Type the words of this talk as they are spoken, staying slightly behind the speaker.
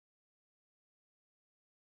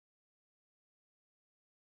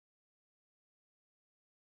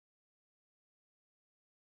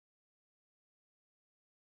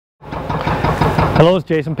Hello, it's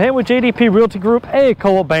Jason Payne with JDP Realty Group, a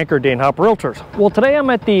co-op banker, Dean Hop Realtors. Well, today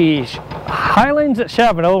I'm at the Highlands at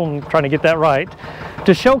Shanvano, I'm trying to get that right,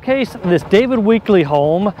 to showcase this David Weekley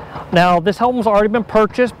home. Now, this home's already been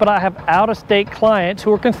purchased, but I have out-of-state clients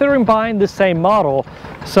who are considering buying the same model.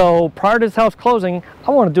 So prior to this house closing,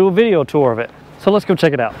 I want to do a video tour of it. So let's go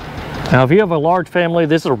check it out. Now, if you have a large family,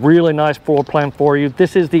 this is a really nice floor plan for you.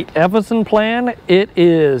 This is the Evanson plan. It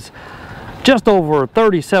is just over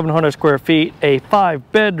 3,700 square feet, a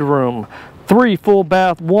 5-bedroom, 3 full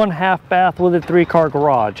bath, 1 half bath with a 3-car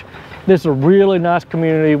garage. This is a really nice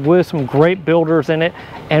community with some great builders in it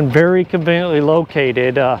and very conveniently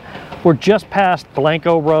located. We're just past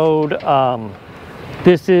Blanco Road.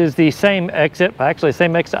 This is the same exit, actually the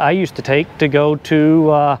same exit I used to take to go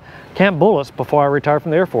to Camp Bullis before I retired from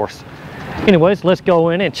the Air Force. Anyways, let's go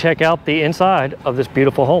in and check out the inside of this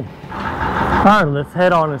beautiful home. All right, let's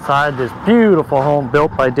head on inside this beautiful home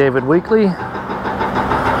built by David Weekley.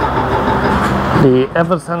 The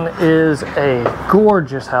Evanson is a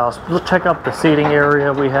gorgeous house. Let's check out the seating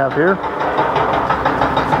area we have here.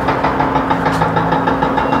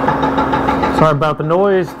 Sorry about the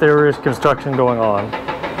noise, there is construction going on.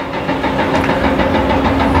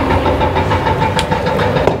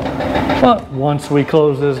 But once we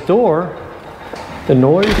close this door, the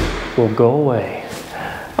noise will go away.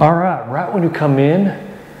 All right, right when you come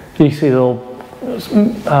in, you see the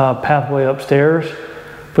little pathway upstairs,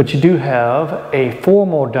 but you do have a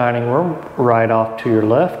formal dining room right off to your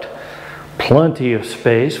left. Plenty of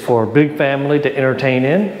space for a big family to entertain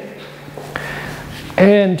in.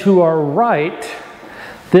 And to our right,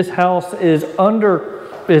 this house is about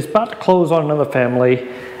to close on another family,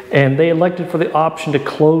 and they elected for the option to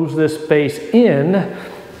close this space in,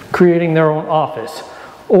 creating their own office.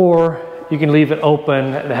 Or you can leave it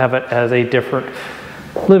open and have it as a different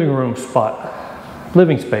living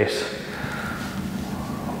space.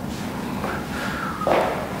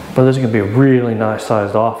 But this is going to be a really nice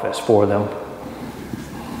sized office for them.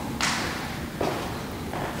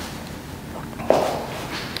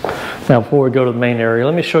 Now, before we go to the main area,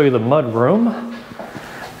 let me show you the mud room.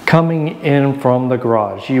 Coming in from the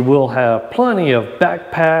garage, you will have plenty of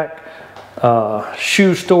backpack,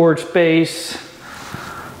 shoe storage space.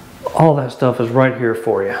 All that stuff is right here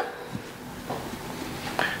for you.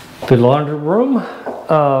 The laundry room,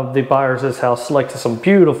 the buyers of this house selected some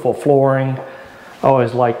beautiful flooring. I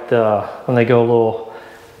always like when they go a little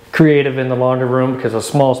creative in the laundry room because it's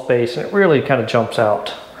a small space and it really kind of jumps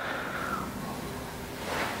out.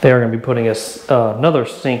 They are going to be putting another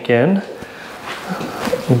sink in,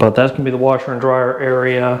 but that's going to be the washer and dryer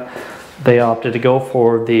area. They opted to go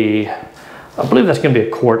for I believe that's going to be a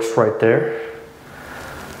quartz right there.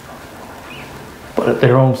 But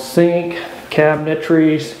their own sink,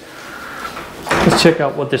 cabinetries. Let's check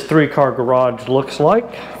out what this 3-car garage looks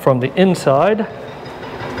like from the inside.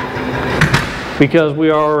 Because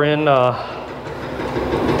we are in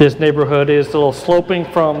this neighborhood is a little sloping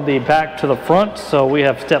from the back to the front, so we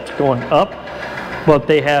have steps going up. But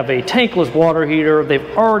they have a tankless water heater.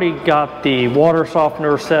 They've already got the water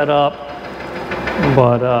softener set up,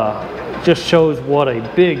 but just shows what a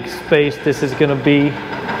big space this is going to be.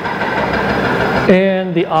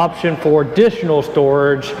 And the option for additional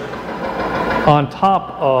storage on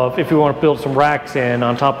top of, if you want to build some racks in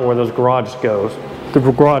on top of where those garage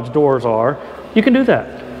doors are, you can do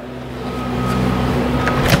that.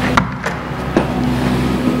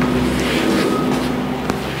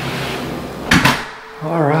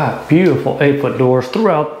 All right, beautiful 8-foot doors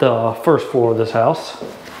throughout the first floor of this house.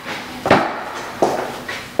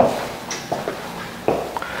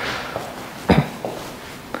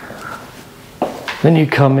 Then you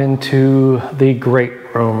come into the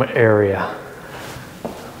great room area.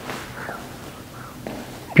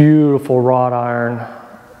 Beautiful wrought iron.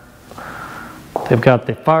 They've got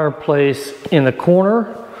the fireplace in the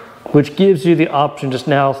corner, which gives you the option to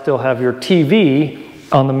now still have your TV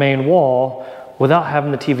on the main wall without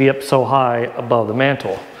having the TV up so high above the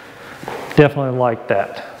mantle. Definitely like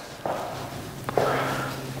that.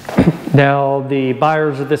 Now, the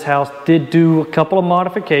buyers of this house did do a couple of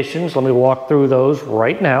modifications. Let me walk through those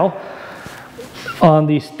right now. On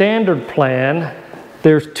the standard plan,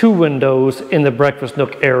 there's 2 windows in the breakfast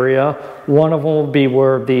nook area. One of them will be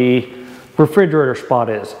where the refrigerator spot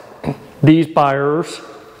is. These buyers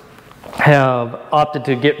have opted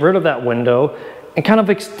to get rid of that window and kind of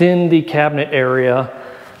extend the cabinet area.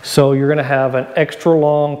 So you're going to have an extra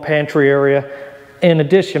long pantry area. In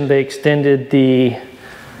addition, they extended the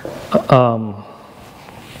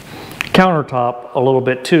countertop a little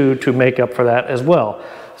bit too to make up for that as well.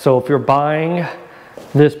 So if you're buying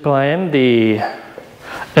this plan, the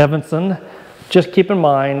Evanson, Just keep in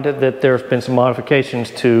mind that there's been some modifications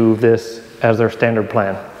to this as their standard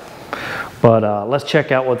plan. But let's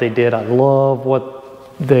check out what they did. I love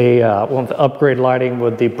what they want, the upgrade lighting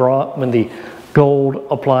with the gold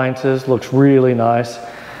appliances. Looks really nice.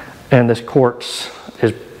 And this quartz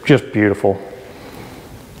is just beautiful.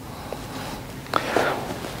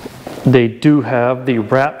 They do have the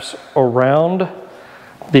wraps around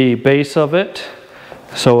the base of it,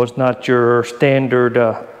 so it's not your standard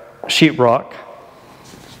sheetrock.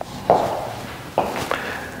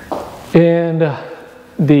 And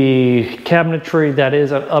the cabinetry, that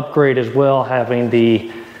is an upgrade as well, having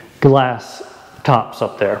the glass tops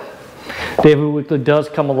up there. David Weekley does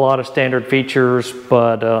come with a lot of standard features,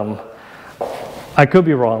 but I could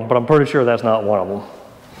be wrong, but I'm pretty sure that's not one of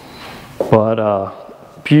them.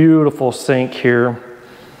 But beautiful sink here.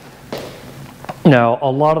 Now,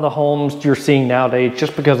 a lot of the homes you're seeing nowadays,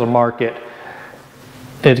 just because of the market,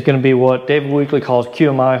 it's going to be what David Weekley calls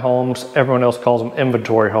QMI homes. Everyone else calls them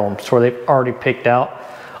inventory homes, where they've already picked out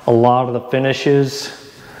a lot of the finishes,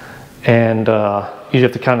 and you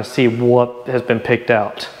have to kind of see what has been picked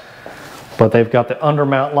out. But they've got the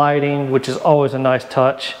undermount lighting, which is always a nice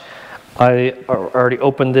touch. I already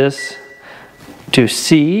opened this to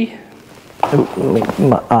see.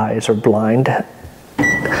 My eyes are blind.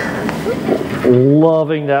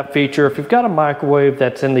 Loving that feature. If you've got a microwave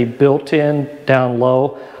that's in the built-in down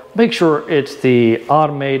low, make sure it's the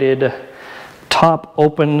automated top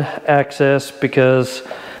open access, because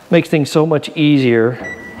it makes things so much easier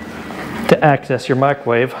to access your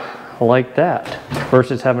microwave like that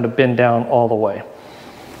versus having to bend down all the way.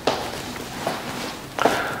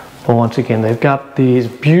 But once again, they've got these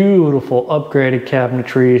beautiful upgraded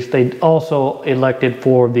cabinetries. They also elected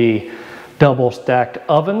for the double stacked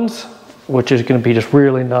ovens, which is going to be just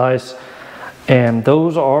really nice. And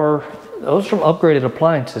those are some upgraded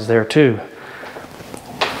appliances there too.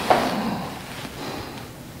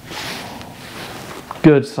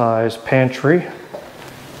 Good size pantry.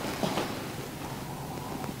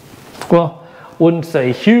 Well, wouldn't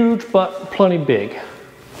say huge, but plenty big.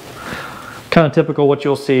 Kind of typical what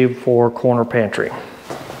you'll see for corner pantry.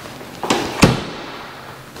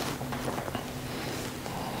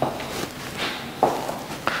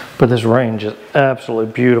 But this range is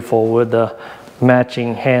absolutely beautiful with the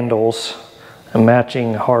matching handles and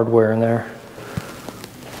matching hardware in there.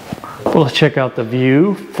 Well, let's check out the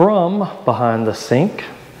view from behind the sink.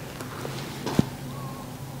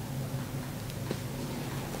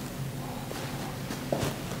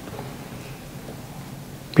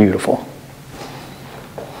 Beautiful.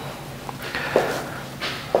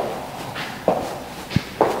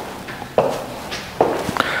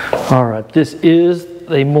 All right, this is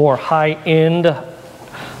a more high-end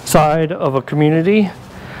side of a community.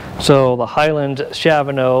 So the Highlands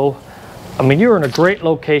Shanvano, I mean, you're in a great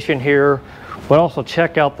location here, but also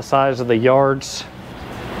check out the size of the yards.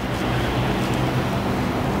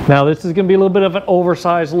 Now this is going to be a little bit of an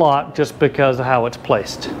oversized lot just because of how it's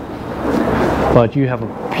placed. But you have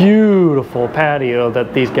a beautiful patio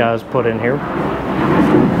that these guys put in here.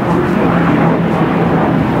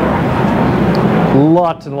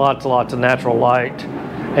 Lots and lots and lots of natural light.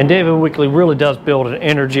 And David Weekley really does build an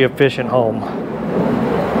energy efficient home.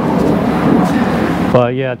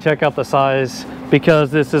 But yeah, check out the size,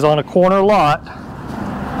 because this is on a corner lot.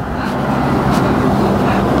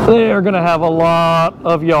 They are gonna have a lot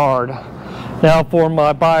of yard. Now for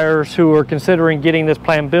my buyers who are considering getting this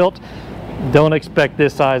plan built, don't expect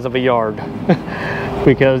this size of a yard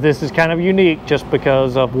because this is kind of unique just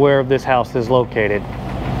because of where this house is located.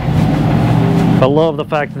 I love the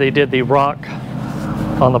fact that they did the rock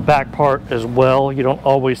on the back part as well. You don't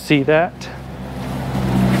always see that.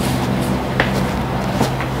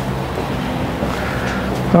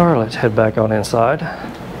 All right, let's head back on inside.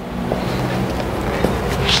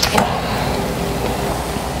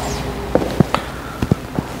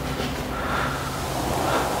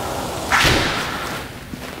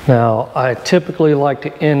 Now, I typically like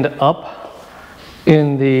to end up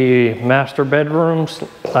in the master bedroom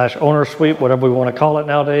slash owner suite, whatever we want to call it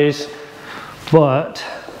nowadays. But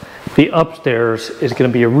the upstairs is going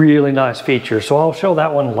to be a really nice feature. So I'll show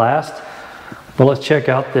that one last. But let's check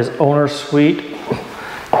out this owner suite.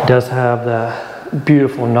 It does have the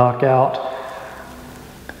beautiful knockout.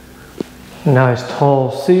 Nice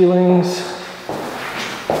tall ceilings.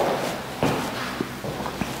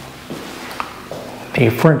 The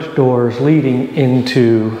French doors leading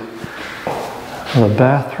into the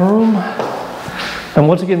bathroom. And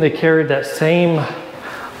once again, they carried that same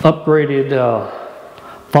upgraded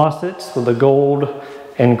faucets with the gold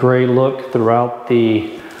and gray look throughout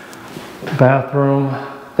the bathroom.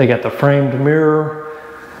 They got the framed mirror,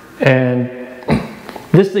 and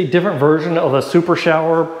this is a different version of a super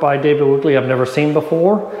shower by David Weekley I've never seen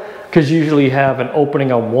before, because usually you have an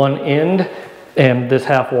opening on one end and this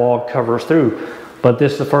half wall covers through. But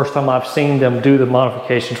this is the first time I've seen them do the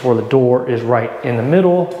modifications where the door is right in the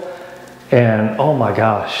middle. And oh my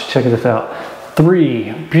gosh, check this out.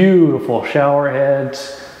 3 beautiful shower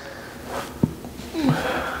heads.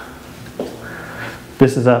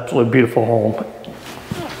 This is absolutely beautiful home.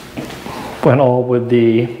 And all with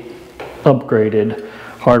the upgraded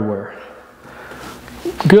hardware.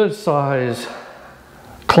 Good size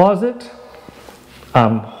closet.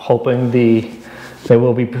 I'm hoping they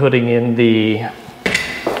will be putting in the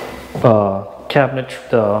cabinet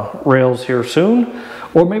rails here soon,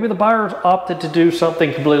 or maybe the buyers opted to do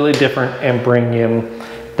something completely different and bring in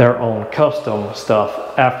their own custom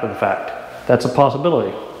stuff after the fact. That's a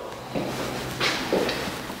possibility.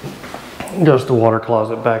 There's the water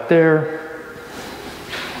closet back there.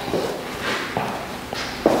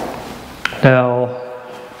 Now,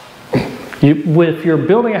 if you're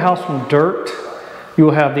building a house from dirt, you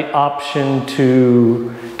will have the option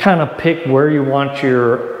to kind of pick where you want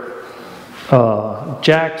your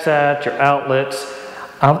jacks at, your outlets.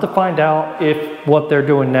 I have to find out if what they're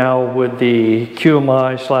doing now with the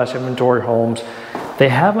QMI/inventory homes, they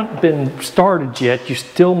haven't been started yet. You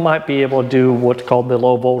still might be able to do what's called the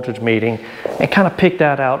low voltage meeting and kind of pick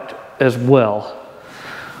that out as well.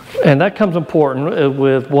 And that comes important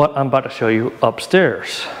with what I'm about to show you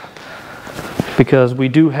upstairs, because we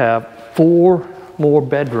do have 4 more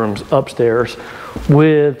bedrooms upstairs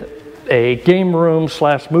with a game room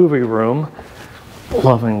 / movie room.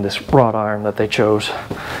 Loving this wrought iron that they chose.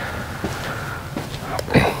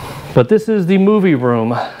 But this is the movie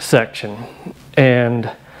room section,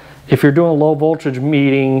 and if you're doing low voltage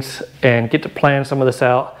meetings and get to plan some of this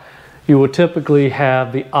out, you would typically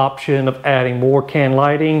have the option of adding more can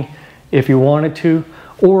lighting if you wanted to,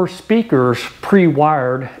 or speakers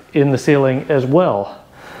pre-wired in the ceiling as well.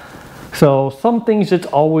 So some things it's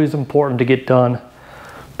always important to get done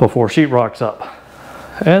before sheetrock's up.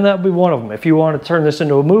 And that would be one of them. If you want to turn this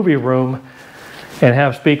into a movie room and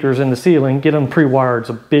have speakers in the ceiling, get them pre-wired. It's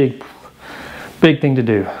a big thing to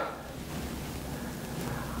do.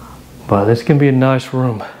 But this can be a nice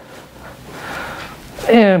room.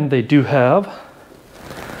 And they do have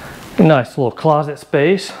a nice little closet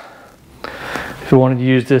space. If you wanted to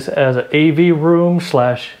use this as an AV room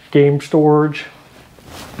 / game storage,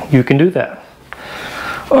 you can do that.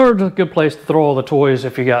 Or just a good place to throw all the toys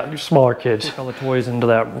if you got smaller kids. Put all the toys into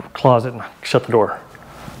that closet and shut the door.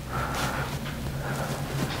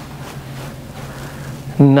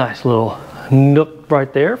 Nice little nook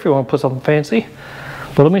right there if you want to put something fancy.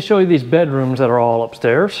 But let me show you these bedrooms that are all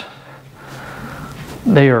upstairs.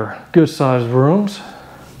 They are good sized rooms.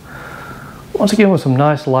 Once again with some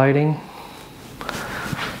nice lighting.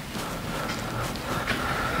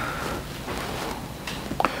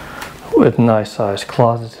 With nice sized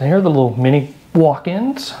closets in here, the little mini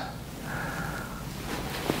walk-ins.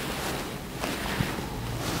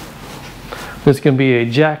 This can be a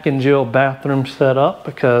Jack and Jill bathroom setup,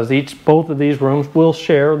 because both of these rooms will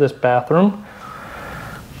share this bathroom.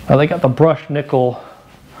 Now they got the brushed nickel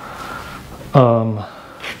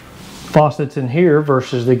faucets in here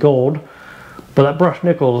versus the gold, but that brushed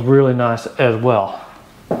nickel is really nice as well.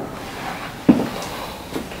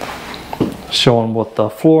 Showing what the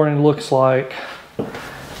flooring looks like.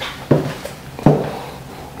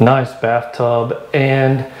 Nice bathtub,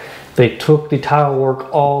 and they took the tile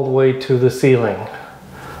work all the way to the ceiling.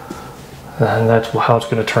 And that's how it's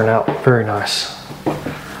going to turn out. Very nice.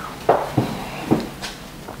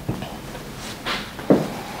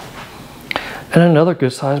 And another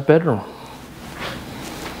good sized bedroom.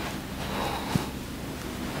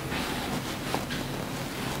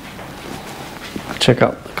 Check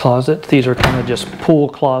out the closet. These are kind of just pull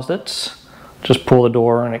closets. Just pull the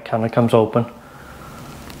door and it kind of comes open.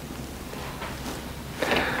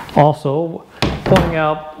 Also, pointing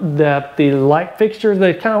out that the light fixtures,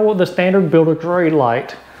 they kind of want the standard builder grade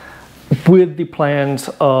light with the plans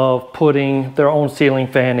of putting their own ceiling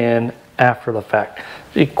fan in after the fact.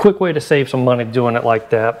 A quick way to save some money doing it like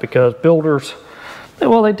that, because builders,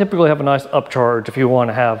 well, they typically have a nice upcharge if you want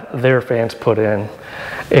to have their fans put in.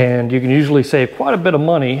 And you can usually save quite a bit of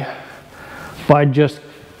money by just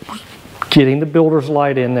getting the builder's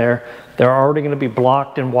light in there. They're already going to be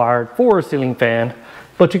blocked and wired for a ceiling fan,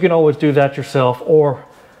 but you can always do that yourself, or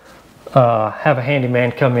have a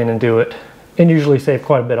handyman come in and do it, and usually save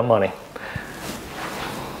quite a bit of money.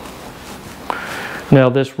 Now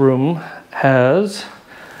this room has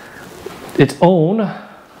its own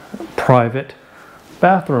private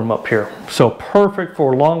bathroom up here. So perfect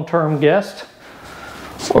for long-term guests.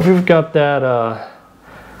 Or if you've got that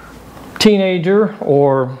teenager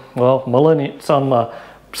or, well, millennial,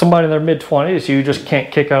 somebody in their mid-20s you just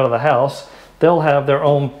can't kick out of the house, they'll have their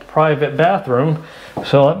own private bathroom.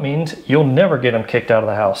 So that means you'll never get them kicked out of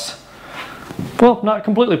the house. Well, not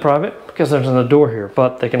completely private because there's a door here,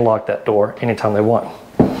 but they can lock that door anytime they want.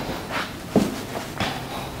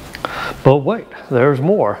 But wait, there's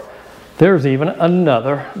more. There's even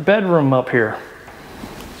another bedroom up here.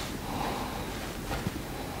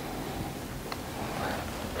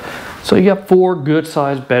 So you got 4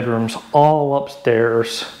 good-sized bedrooms all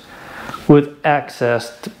upstairs with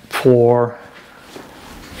access to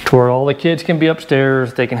where all the kids can be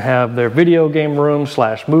upstairs. They can have their video game room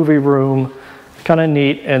 / movie room, kind of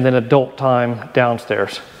neat, and then adult time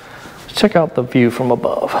downstairs. Let's check out the view from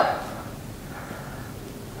above.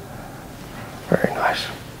 Very nice.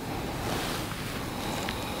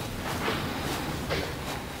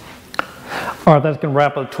 All right, that's going to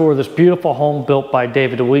wrap up the tour of this beautiful home built by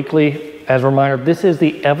David Weekley. As a reminder, this is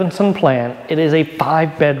the Evanson plan. It is a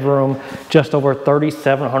 5-bedroom, just over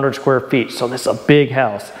 3,700 square feet. So this is a big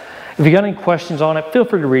house. If you got any questions on it, feel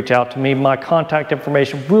free to reach out to me. My contact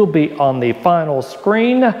information will be on the final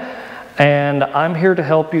screen. And I'm here to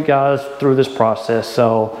help you guys through this process.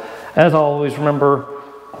 So as always, remember,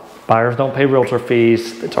 buyers don't pay realtor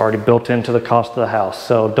fees. It's already built into the cost of the house.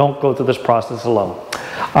 So don't go through this process alone.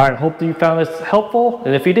 All right, hope that you found this helpful.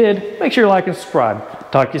 And if you did, make sure you like and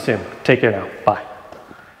subscribe. Talk to you soon. Take care now. Bye.